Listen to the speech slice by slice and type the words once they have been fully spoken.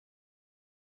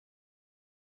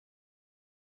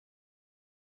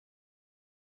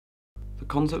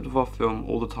concept of our film,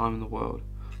 All the Time in the World,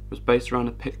 was based around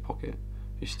a pickpocket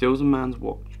who steals a man's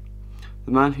watch.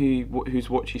 The man whose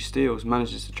watch he steals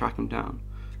manages to track him down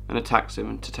and attacks him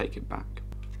and to take it back.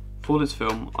 For this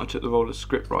film, I took the role of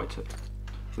scriptwriter.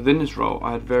 Within this role,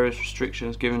 I had various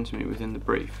restrictions given to me within the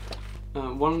brief.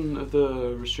 One of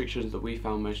the restrictions that we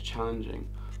found most challenging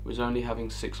was only having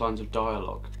 6 lines of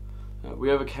dialogue.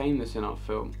 We overcame this in our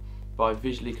film by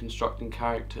visually constructing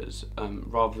characters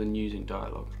rather than using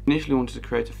dialogue. We initially wanted to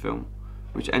create a film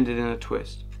which ended in a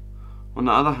twist. On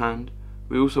the other hand,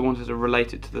 we also wanted to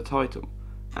relate it to the title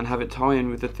and have it tie in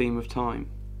with the theme of time.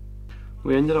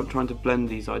 We ended up trying to blend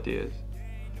these ideas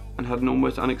and had an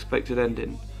almost unexpected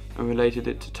ending and related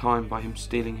it to time by him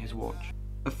stealing his watch.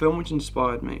 A film which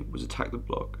inspired me was Attack the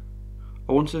Block.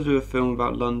 I wanted to do a film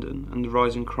about London and the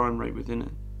rising crime rate within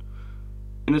it.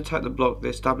 In Attack the Block, the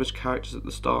established characters at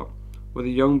the start were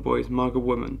the young boys mug a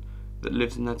woman that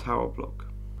lives in their tower block.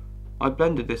 I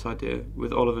blended this idea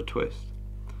with Oliver Twist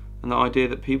and the idea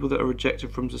that people that are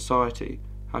rejected from society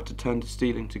have to turn to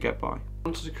stealing to get by. I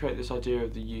wanted to create this idea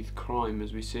of the youth crime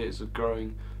as we see it as a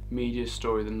growing media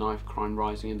story, the knife crime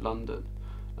rising in London.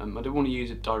 I didn't want to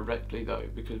use it directly though,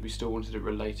 because we still wanted it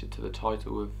related to the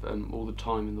title of All the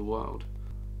Time in the World.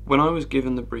 When I was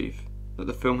given the brief that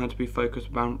the film had to be focused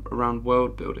around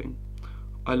world building,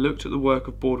 I looked at the work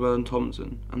of Bordwell and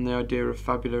Thompson and the idea of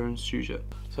fabula and sujet.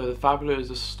 So the fabula is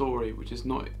a story which is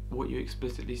not what you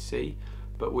explicitly see,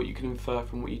 but what you can infer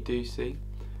from what you do see.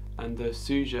 And the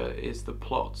sujet is the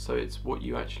plot, so it's what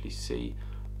you actually see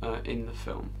in the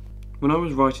film. When I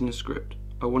was writing the script,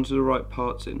 I wanted to write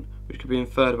parts in which could be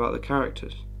inferred about the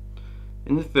characters.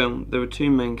 In the film, there were 2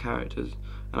 main characters,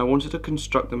 and I wanted to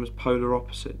construct them as polar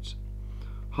opposites.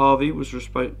 Harvey was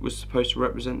supposed to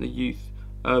represent the youth,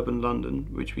 urban London,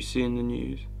 which we see in the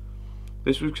news.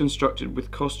 This was constructed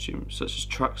with costumes such as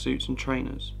tracksuits and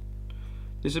trainers.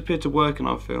 This appeared to work in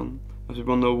our film, as we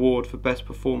won the award for best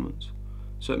performance,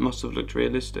 so it must have looked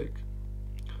realistic.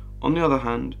 On the other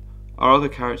hand, our other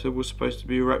character was supposed to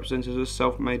be represented as a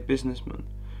self-made businessman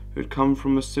who had come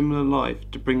from a similar life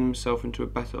to bring himself into a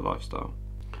better lifestyle.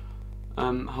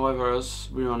 However, as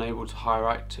we were unable to hire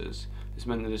actors, this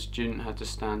meant that a student had to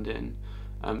stand in,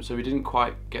 so we didn't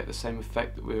quite get the same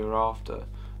effect that we were after.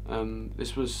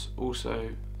 This was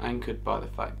also anchored by the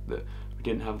fact that we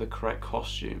didn't have the correct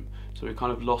costume, so we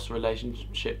kind of lost the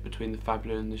relationship between the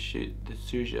fabula and the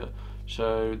sujet,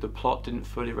 so the plot didn't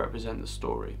fully represent the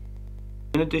story.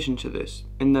 In addition to this,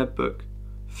 in their book,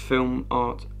 Film,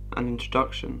 Art and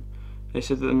Introduction, they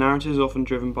said that the narrative is often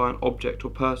driven by an object or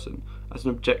person as an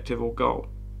objective or goal.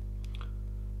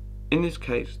 In this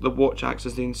case, the watch acts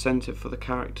as the incentive for the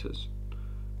characters.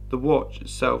 The watch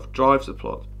itself drives the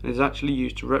plot and is actually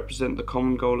used to represent the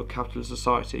common goal of capitalist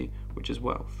society, which is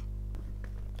wealth.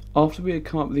 After we had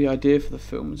come up with the idea for the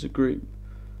film as a group,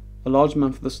 a large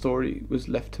amount of the story was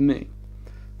left to me,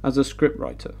 as a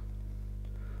scriptwriter.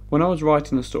 When I was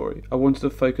writing the story, I wanted to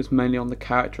focus mainly on the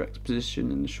character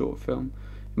exposition in the short film,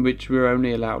 in which we were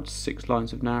only allowed 6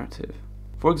 lines of narrative.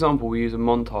 For example, we use a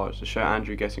montage to show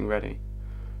Andrew getting ready,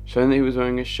 showing that he was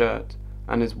wearing his shirt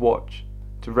and his watch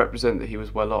to represent that he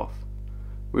was well off.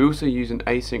 We also use an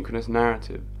asynchronous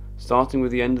narrative, starting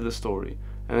with the end of the story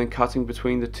and then cutting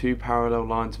between the 2 parallel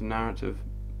lines of narrative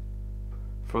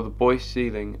for the boy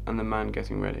stealing and the man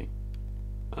getting ready.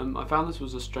 I found this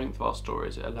was a strength of our story,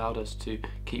 as it allowed us to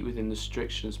keep within the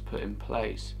restrictions put in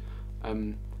place.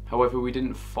 However, we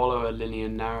didn't follow a linear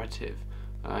narrative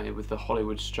with the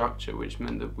Hollywood structure, which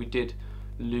meant that we did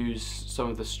lose some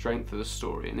of the strength of the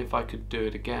story, and if I could do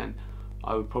it again,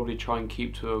 I would probably try and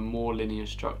keep to a more linear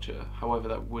structure. However,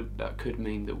 that could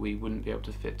mean that we wouldn't be able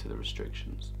to fit to the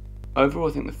restrictions. Overall,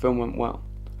 I think the film went well.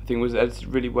 I think it was edited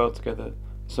really well together.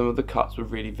 Some of the cuts were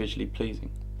really visually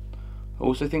pleasing. I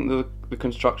also think that the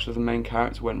construction of the main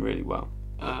character went really well.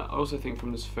 I also think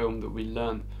from this film that we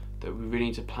learned that we really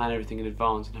need to plan everything in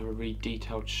advance and have a really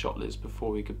detailed shot list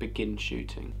before we could begin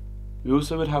shooting. We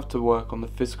also would have to work on the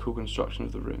physical construction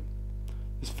of the room.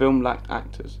 This film lacked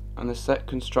actors, and the set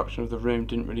construction of the room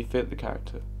didn't really fit the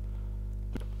character.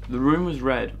 The room was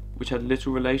red, which had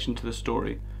little relation to the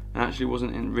story and actually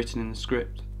wasn't written in the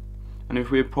script. And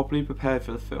if we had properly prepared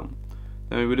for the film,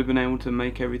 then we would have been able to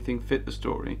make everything fit the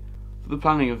story. For the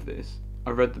planning of this,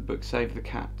 I read the book Save the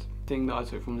Cat. The thing that I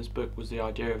took from this book was the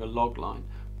idea of a log line,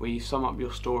 where you sum up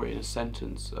your story in a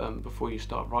sentence before you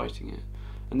start writing it.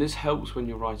 And this helps when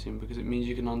you're writing because it means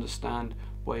you can understand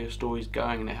where your story's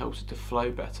going and it helps it to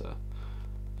flow better.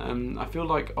 I feel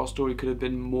like our story could have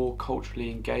been more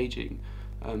culturally engaging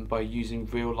by using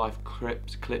real life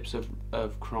clips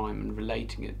of crime and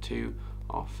relating it to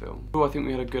our film. I think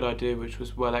we had a good idea which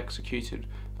was well executed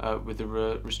with the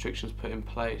restrictions put in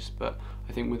place, but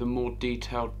I think with a more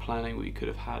detailed planning we could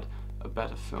have had a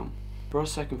better film. For our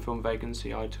second film,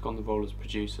 Vacancy, I took on the role as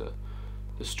producer.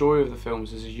 The story of the film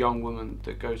is a young woman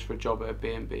that goes for a job at a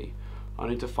B&B,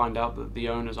 only to find out that the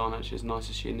owners aren't actually as nice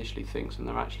as she initially thinks and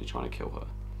they're actually trying to kill her.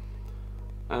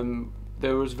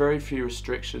 There was very few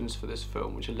restrictions for this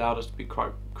film, which allowed us to be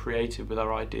quite creative with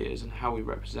our ideas and how we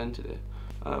represented it.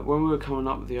 When we were coming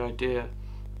up with the idea,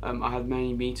 I had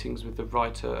many meetings with the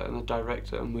writer and the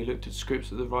director, and we looked at scripts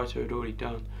that the writer had already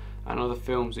done and other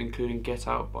films, including Get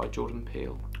Out by Jordan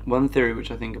Peele. One theory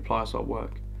which I think applies to our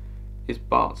work is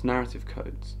Bart's narrative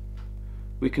codes.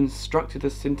 We constructed a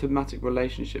symptomatic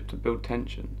relationship to build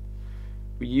tension.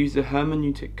 We used a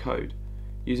hermeneutic code,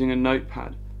 using a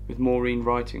notepad with Maureen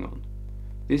writing on.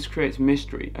 This creates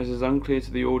mystery, as it is unclear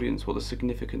to the audience what the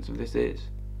significance of this is.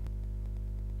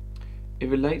 It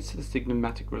relates to the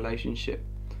symptomatic relationship,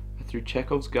 and through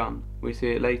Chekhov's gun, we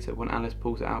see it later when Alice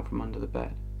pulls it out from under the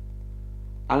bed.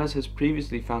 Alice has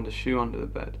previously found a shoe under the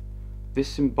bed. This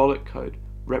symbolic code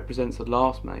represents the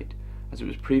last mate, as it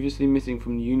was previously missing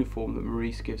from the uniform that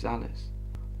Maurice gives Alice.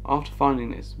 After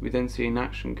finding this, we then see an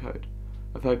action code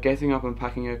of her getting up and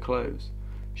packing her clothes,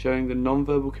 showing the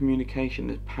non-verbal communication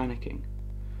is panicking.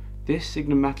 This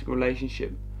symptomatic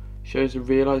relationship shows the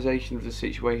realization of the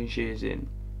situation she is in,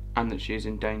 and that she is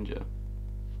in danger.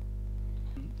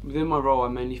 Within my role, I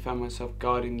mainly found myself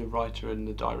guiding the writer and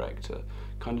the director,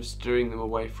 kind of steering them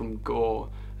away from gore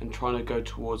and trying to go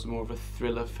towards more of a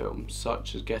thriller film,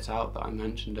 such as Get Out that I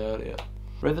mentioned earlier.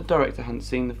 Red, the director, hadn't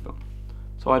seen the film,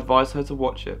 so I advised her to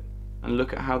watch it and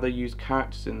look at how they use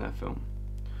characters in their film,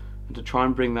 and to try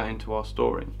and bring that into our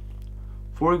story.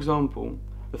 For example,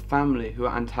 the family who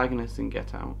are antagonists in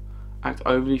Get Out act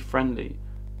overly friendly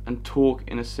and talk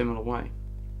in a similar way.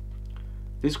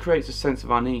 This creates a sense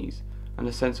of unease and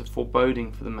a sense of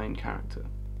foreboding for the main character.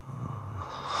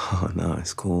 Oh, no,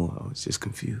 it's cool. I was just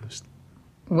confused.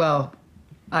 Well,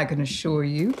 I can assure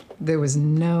you there was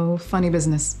no funny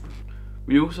business.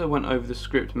 We also went over the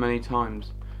script many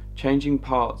times, changing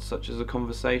parts such as a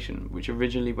conversation which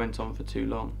originally went on for too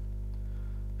long.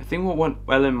 I think what went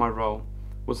well in my role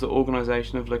was the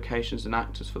organisation of locations and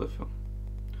actors for the film.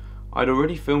 I'd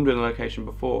already filmed in a location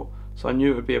before, so I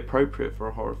knew it would be appropriate for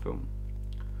a horror film.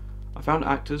 I found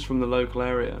actors from the local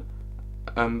area,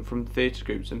 from theatre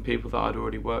groups and people that I'd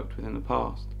already worked with in the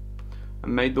past,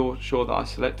 and made sure that I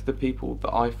selected the people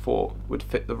that I thought would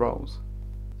fit the roles.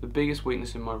 The biggest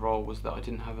weakness in my role was that I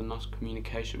didn't have enough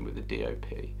communication with the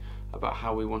DOP about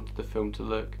how we wanted the film to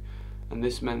look, and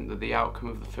this meant that the outcome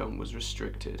of the film was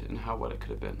restricted in how well it could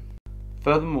have been.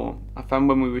 Furthermore, I found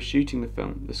when we were shooting the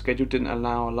film, the schedule didn't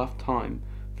allow enough time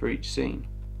for each scene,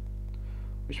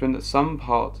 which meant that some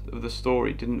part of the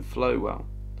story didn't flow well,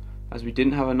 as we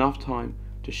didn't have enough time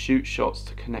to shoot shots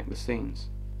to connect the scenes.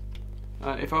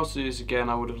 If I was to do this again,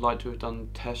 I would have liked to have done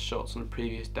test shots on the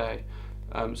previous day,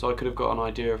 so I could have got an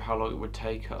idea of how long it would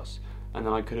take us, and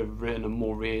then I could have written a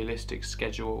more realistic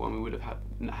schedule and we would have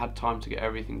had time to get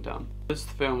everything done. This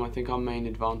film, I think our main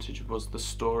advantage was the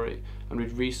story, and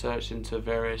we'd researched into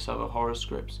various other horror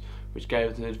scripts, which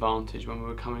gave us an advantage when we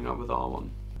were coming up with our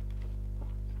one.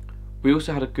 We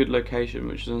also had a good location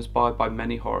which was inspired by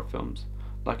many horror films,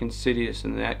 like Insidious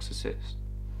and The Exorcist.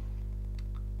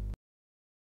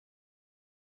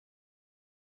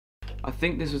 I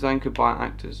think this was anchored by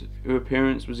actors whose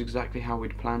appearance was exactly how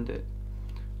we'd planned it.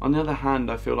 On the other hand,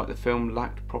 I feel like the film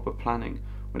lacked proper planning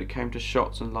when it came to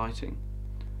shots and lighting.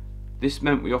 This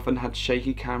meant we often had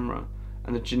shaky camera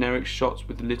and the generic shots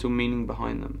with little meaning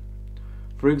behind them.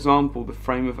 For example, the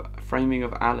framing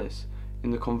of Alice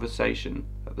in the conversation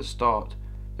at the start,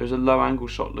 there is a low angle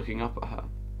shot looking up at her,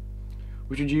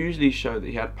 which would usually show that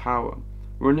he had power,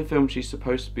 where in the film she's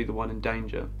supposed to be the one in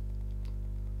danger.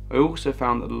 I also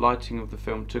found that the lighting of the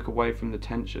film took away from the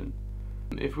tension.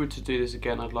 If we were to do this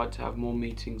again, I'd like to have more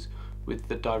meetings with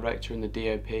the director and the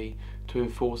DOP to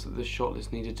enforce that the shot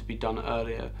list needed to be done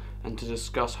earlier, and to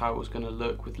discuss how it was going to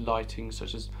look with lighting,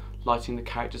 such as lighting the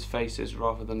characters' faces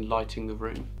rather than lighting the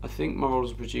room. I think my role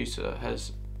as a producer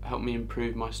has helped me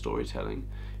improve my storytelling.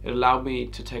 It allowed me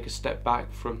to take a step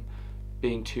back from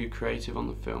being too creative on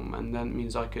the film, and that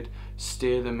means I could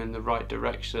steer them in the right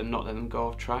direction and not let them go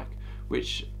off track,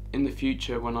 which in the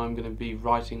future, when I'm going to be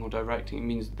writing or directing, it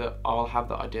means that I'll have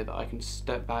that idea that I can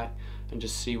step back and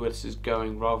just see where this is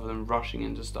going rather than rushing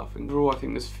into stuff. And overall, I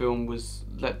think this film was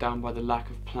let down by the lack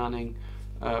of planning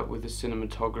with the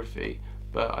cinematography,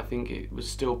 but I think it was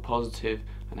still positive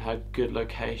and had good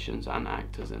locations and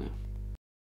actors in it.